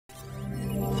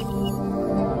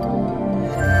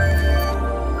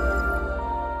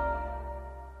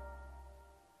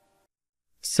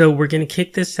So we're going to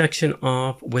kick this section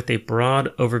off with a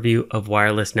broad overview of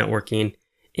wireless networking.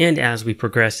 And as we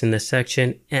progress in this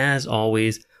section, as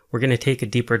always, we're going to take a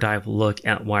deeper dive look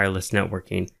at wireless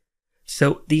networking.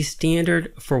 So the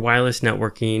standard for wireless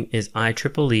networking is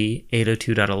IEEE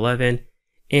 802.11,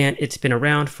 and it's been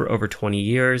around for over 20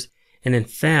 years. And in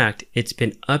fact, it's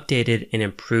been updated and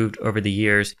improved over the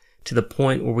years to the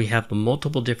point where we have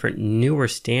multiple different newer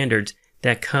standards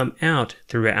that come out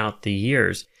throughout the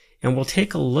years. And we'll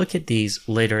take a look at these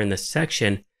later in this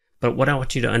section. But what I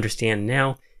want you to understand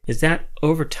now is that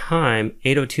over time,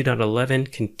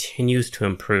 802.11 continues to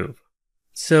improve.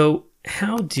 So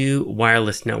how do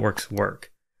wireless networks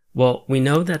work? Well, we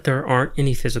know that there aren't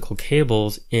any physical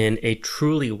cables in a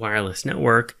truly wireless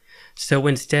network. So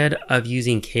instead of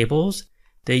using cables,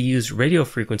 they use radio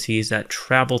frequencies that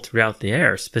travel throughout the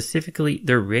air. Specifically,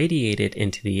 they're radiated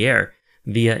into the air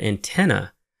via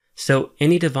antenna. So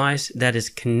any device that is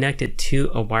connected to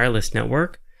a wireless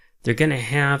network, they're going to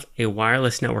have a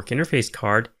wireless network interface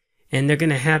card, and they're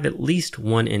going to have at least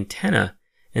one antenna.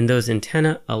 And those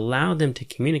antenna allow them to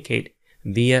communicate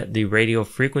via the radio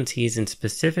frequencies and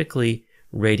specifically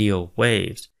radio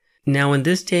waves. Now, in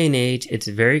this day and age, it's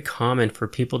very common for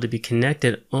people to be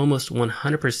connected almost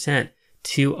 100%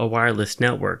 to a wireless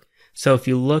network. So if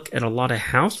you look at a lot of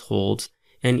households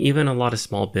and even a lot of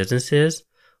small businesses,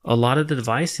 a lot of the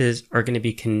devices are going to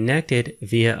be connected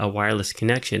via a wireless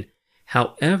connection.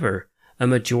 However, a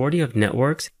majority of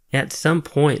networks, at some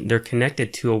point, they're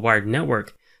connected to a wired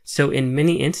network. So in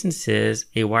many instances,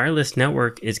 a wireless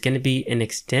network is going to be an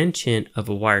extension of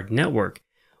a wired network,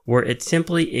 where it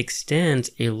simply extends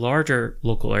a larger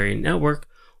local area network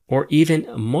or even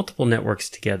multiple networks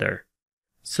together.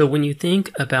 So when you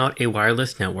think about a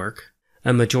wireless network,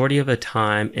 a majority of the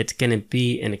time, it's going to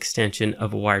be an extension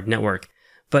of a wired network.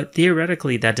 But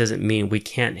theoretically, that doesn't mean we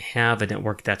can't have a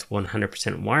network that's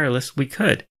 100% wireless. We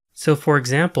could. So for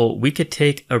example, we could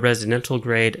take a residential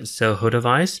grade SOHO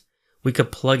device. We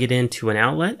could plug it into an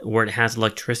outlet where it has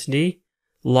electricity,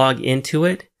 log into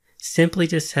it, simply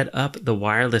just set up the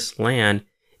wireless LAN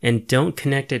and don't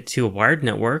connect it to a wired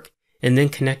network, and then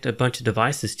connect a bunch of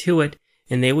devices to it,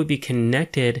 and they would be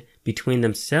connected between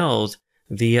themselves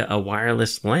via a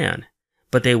wireless LAN.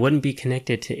 But they wouldn't be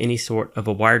connected to any sort of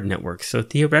a wired network. So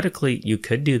theoretically, you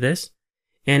could do this.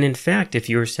 And in fact, if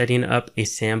you were setting up a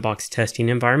sandbox testing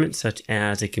environment, such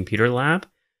as a computer lab,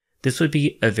 this would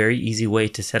be a very easy way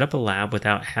to set up a lab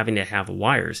without having to have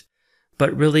wires.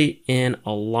 But really, in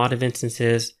a lot of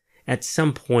instances, at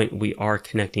some point, we are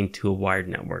connecting to a wired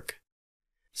network.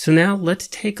 So now let's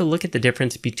take a look at the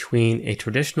difference between a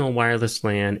traditional wireless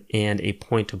LAN and a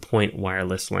point-to-point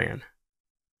wireless LAN.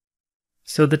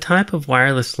 So the type of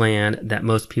wireless LAN that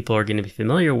most people are going to be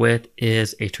familiar with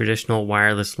is a traditional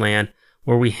wireless LAN,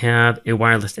 where we have a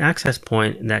wireless access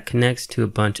point that connects to a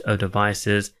bunch of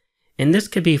devices. And this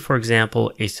could be, for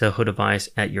example, a SOHO device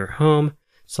at your home.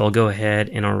 So I'll go ahead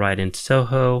and I'll write in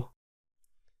SOHO,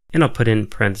 and I'll put in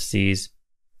parentheses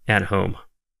at home.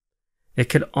 It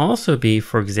could also be,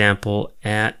 for example,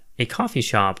 at a coffee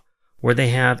shop where they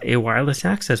have a wireless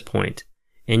access point,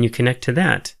 and you connect to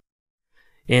that.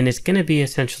 And it's going to be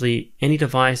essentially any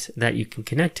device that you can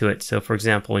connect to it. So for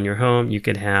example, in your home, you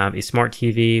could have a smart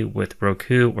TV with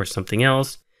Roku or something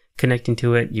else connecting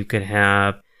to it. You could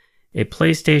have a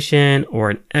PlayStation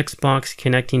or an Xbox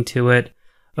connecting to it.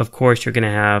 Of course, you're going to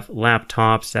have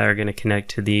laptops that are going to connect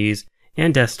to these,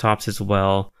 and desktops as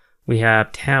well. We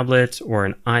have tablets or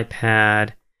an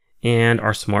iPad, and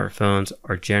our smartphones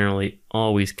are generally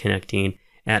always connecting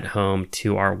at home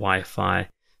to our Wi-Fi.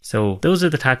 So those are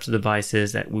the types of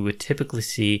devices that we would typically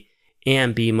see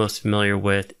and be most familiar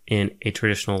with in a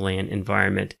traditional LAN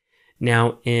environment.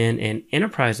 Now, in an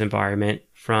enterprise environment,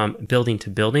 from building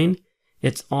to building,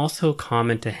 it's also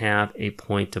common to have a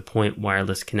point-to-point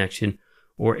wireless connection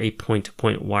or a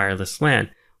point-to-point wireless LAN,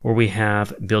 where we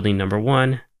have building number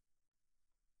 1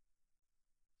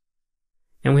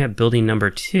 and we have building number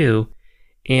 2,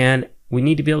 and we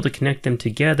need to be able to connect them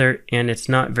together, and it's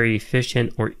not very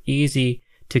efficient or easy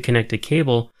to connect a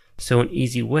cable. So an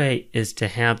easy way is to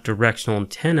have directional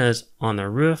antennas on the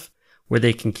roof where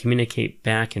they can communicate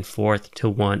back and forth to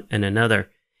one and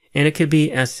another. And it could be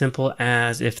as simple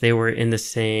as if they were in the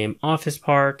same office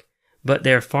park, but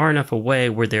they're far enough away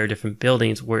where there are different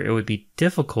buildings where it would be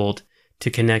difficult to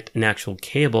connect an actual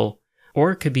cable,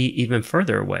 or it could be even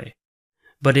further away.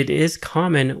 But it is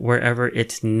common wherever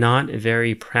it's not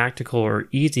very practical or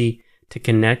easy to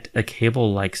connect a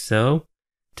cable like so,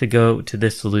 to go to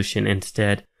this solution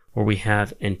instead, where we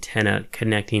have antenna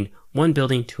connecting one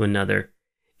building to another.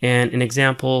 And an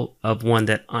example of one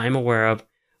that I'm aware of,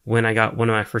 when I got one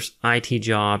of my first IT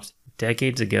jobs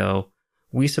decades ago,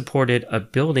 we supported a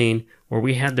building where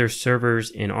we had their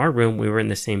servers in our room. We were in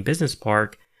the same business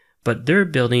park, but their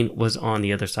building was on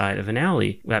the other side of an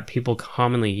alley that people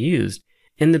commonly used.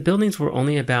 And the buildings were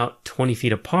only about 20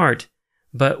 feet apart,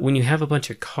 but when you have a bunch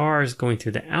of cars going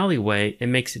through the alleyway, it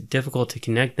makes it difficult to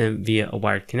connect them via a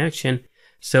wired connection.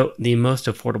 So the most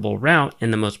affordable route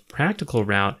and the most practical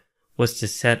route was to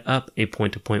set up a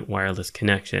point-to-point wireless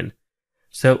connection.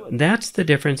 So that's the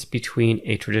difference between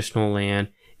a traditional LAN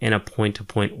and a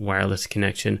point-to-point wireless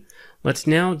connection. Let's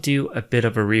now do a bit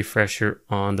of a refresher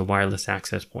on the wireless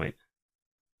access point.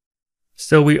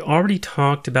 So we already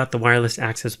talked about the wireless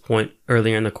access point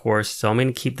earlier in the course, so I'm going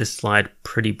to keep this slide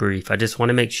pretty brief. I just want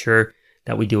to make sure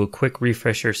that we do a quick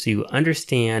refresher so you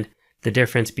understand the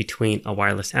difference between a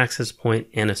wireless access point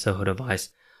and a SOHO device.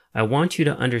 I want you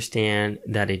to understand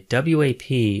that a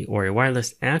WAP, or a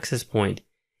wireless access point,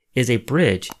 is a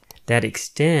bridge that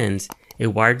extends a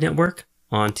wired network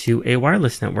onto a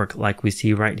wireless network like we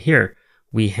see right here.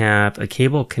 We have a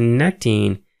cable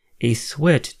connecting a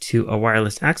switch to a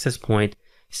wireless access point,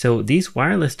 so these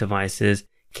wireless devices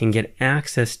can get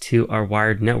access to our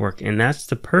wired network, and that's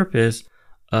the purpose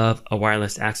of a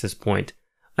wireless access point.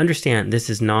 Understand, this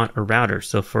is not a router.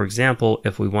 So for example,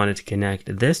 if we wanted to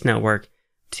connect this network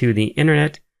to the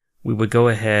internet, we would go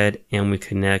ahead and we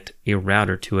connect a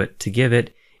router to it to give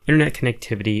it internet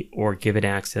connectivity or give it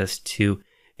access to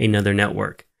another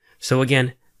network. So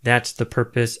again, that's the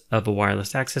purpose of a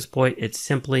wireless access point. It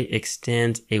simply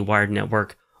extends a wired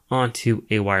network onto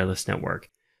a wireless network.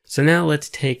 So now let's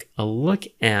take a look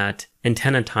at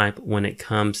antenna type when it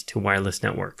comes to wireless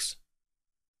networks.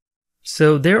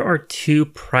 So there are two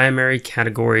primary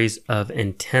categories of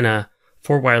antenna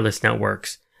for wireless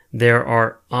networks. There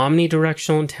are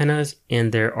omnidirectional antennas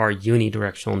and there are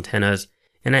unidirectional antennas,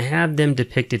 and I have them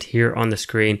depicted here on the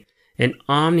screen. An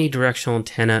omnidirectional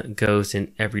antenna goes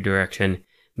in every direction,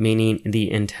 meaning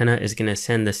the antenna is going to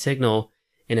send the signal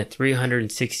in a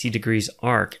 360 degrees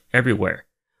arc everywhere,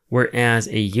 whereas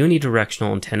a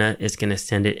unidirectional antenna is going to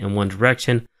send it in one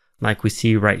direction, like we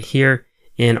see right here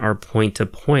in our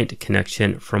point-to-point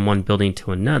connection from one building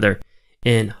to another.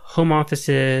 In home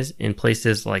offices, in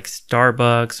places like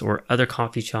Starbucks or other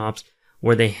coffee shops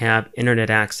where they have internet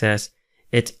access,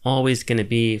 it's always going to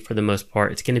be, for the most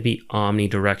part, it's going to be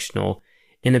omnidirectional.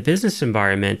 In a business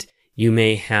environment, you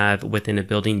may have, within a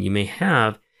building, you may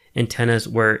have antennas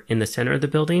where in the center of the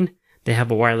building, they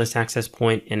have a wireless access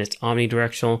point and it's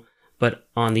omnidirectional, but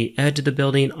on the edge of the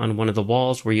building, on one of the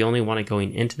walls where you only want it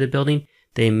going into the building,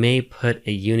 they may put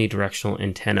a unidirectional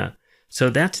antenna. So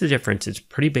that's the difference. It's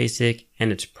pretty basic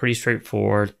and it's pretty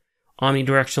straightforward.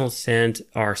 Omnidirectional sends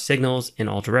our signals in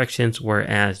all directions,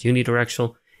 whereas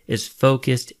unidirectional is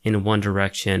focused in one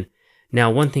direction.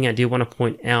 Now, one thing I do want to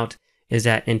point out is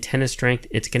that antenna strength,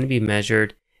 it's going to be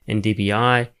measured in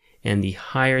dBi, and the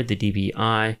higher the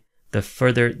dBi, the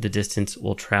further the distance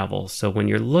will travel. So when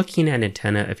you're looking at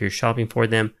antenna, if you're shopping for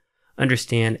them,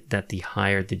 understand that the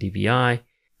higher the dBi,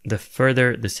 the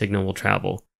further the signal will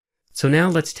travel. So now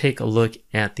let's take a look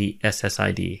at the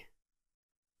SSID.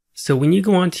 So when you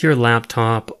go onto your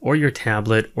laptop or your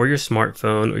tablet or your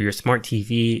smartphone or your smart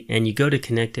TV and you go to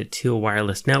connect it to a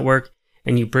wireless network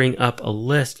and you bring up a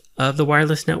list of the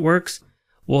wireless networks,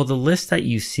 well, the list that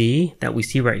you see, that we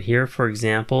see right here, for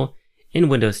example, in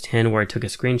Windows 10 where I took a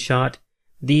screenshot,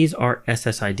 these are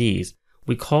SSIDs.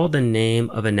 We call the name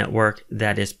of a network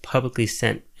that is publicly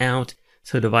sent out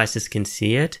so devices can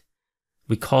see it.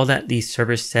 We call that the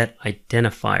service set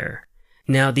identifier.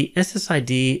 Now, the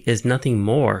SSID is nothing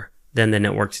more than the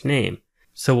network's name.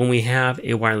 So when we have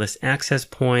a wireless access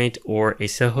point or a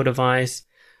SOHO device,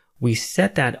 we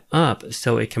set that up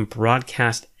so it can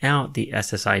broadcast out the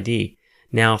SSID.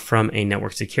 Now, from a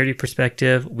network security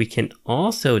perspective, we can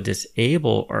also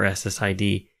disable our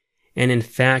SSID. And in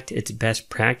fact, it's best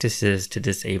practices to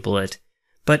disable it.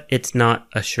 But it's not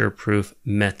a sure-proof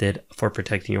method for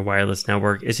protecting your wireless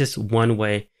network. It's just one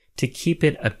way to keep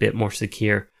it a bit more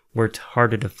secure where it's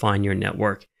harder to find your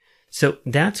network. So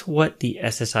that's what the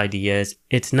SSID is.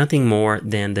 It's nothing more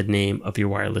than the name of your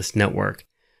wireless network.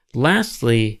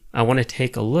 Lastly, I want to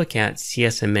take a look at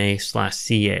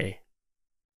CSMA/CA.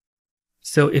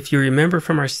 So if you remember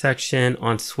from our section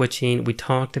on switching, we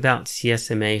talked about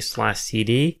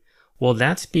CSMA/CD. Well,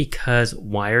 that's because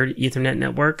wired Ethernet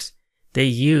networks, they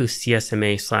use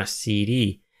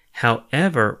CSMA/CD.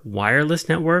 However, wireless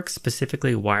networks,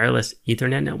 specifically wireless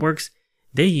Ethernet networks,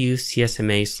 they use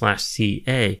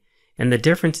CSMA/CA. And the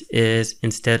difference is,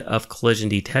 instead of collision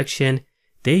detection,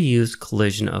 they use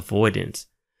collision avoidance.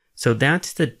 So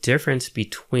that's the difference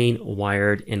between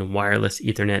wired and wireless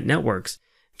Ethernet networks.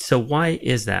 So why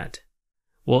is that?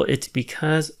 Well, it's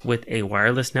because with a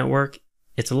wireless network,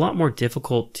 it's a lot more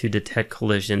difficult to detect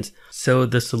collisions. So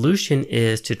the solution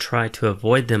is to try to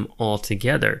avoid them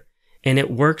altogether. And it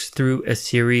works through a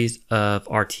series of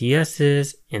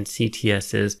RTSs and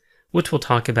CTSs, which we'll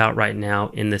talk about right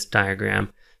now in this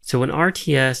diagram. So an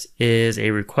RTS is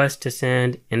a request to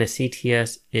send and a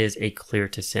CTS is a clear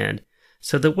to send.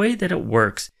 So the way that it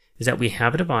works is that we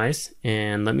have a device,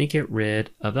 and let me get rid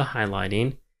of the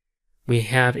highlighting. We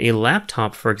have a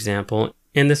laptop, for example,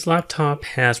 and this laptop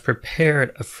has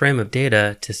prepared a frame of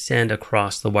data to send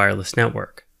across the wireless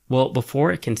network. Well,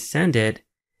 before it can send it,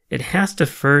 it has to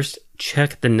first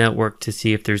check the network to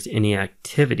see if there's any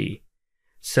activity.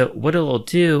 So what it'll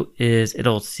do is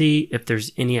it'll see if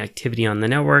there's any activity on the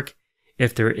network.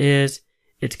 If there is,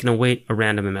 it's going to wait a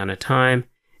random amount of time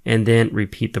and then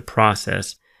repeat the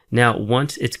process. Now,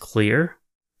 once it's clear,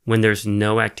 when there's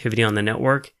no activity on the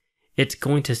network, it's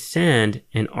going to send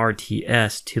an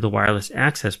RTS to the wireless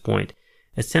access point.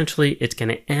 Essentially, it's going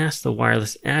to ask the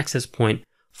wireless access point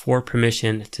for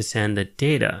permission to send the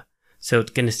data. So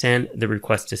it's going to send the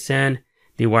request to send.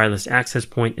 The wireless access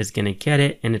point is going to get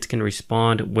it, and it's going to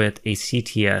respond with a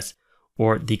CTS,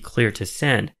 or the clear to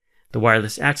send. The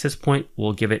wireless access point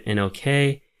will give it an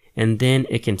OK, and then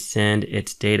it can send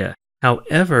its data.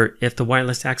 However, if the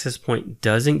wireless access point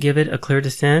doesn't give it a clear to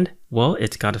send, well,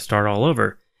 it's got to start all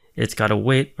over. It's got to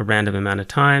wait a random amount of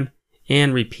time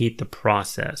and repeat the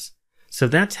process. So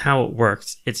that's how it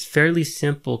works. It's fairly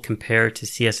simple compared to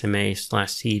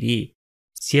CSMA/CD.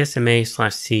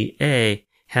 CSMA/CA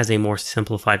has a more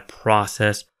simplified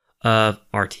process of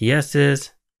RTSs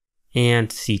and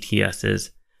CTSs.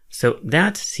 So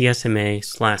that's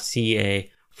CSMA/CA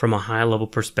from a high level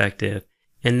perspective.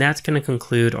 And that's going to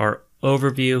conclude our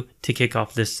overview to kick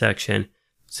off this section.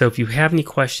 So if you have any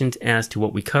questions as to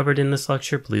what we covered in this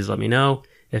lecture, please let me know.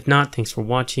 If not, thanks for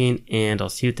watching, and I'll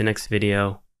see you at the next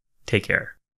video. Take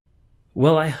care.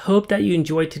 Well, I hope that you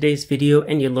enjoyed today's video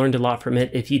and you learned a lot from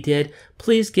it. If you did,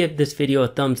 please give this video a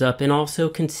thumbs up and also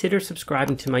consider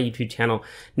subscribing to my YouTube channel.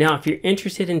 Now, if you're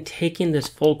interested in taking this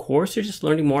full course or just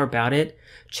learning more about it,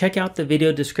 check out the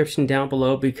video description down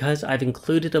below because I've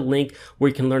included a link where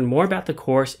you can learn more about the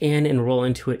course and enroll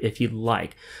into it if you'd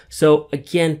like. So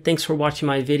again, thanks for watching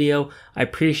my video. I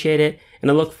appreciate it,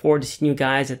 and I look forward to seeing you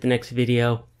guys at the next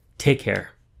video. Take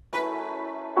care.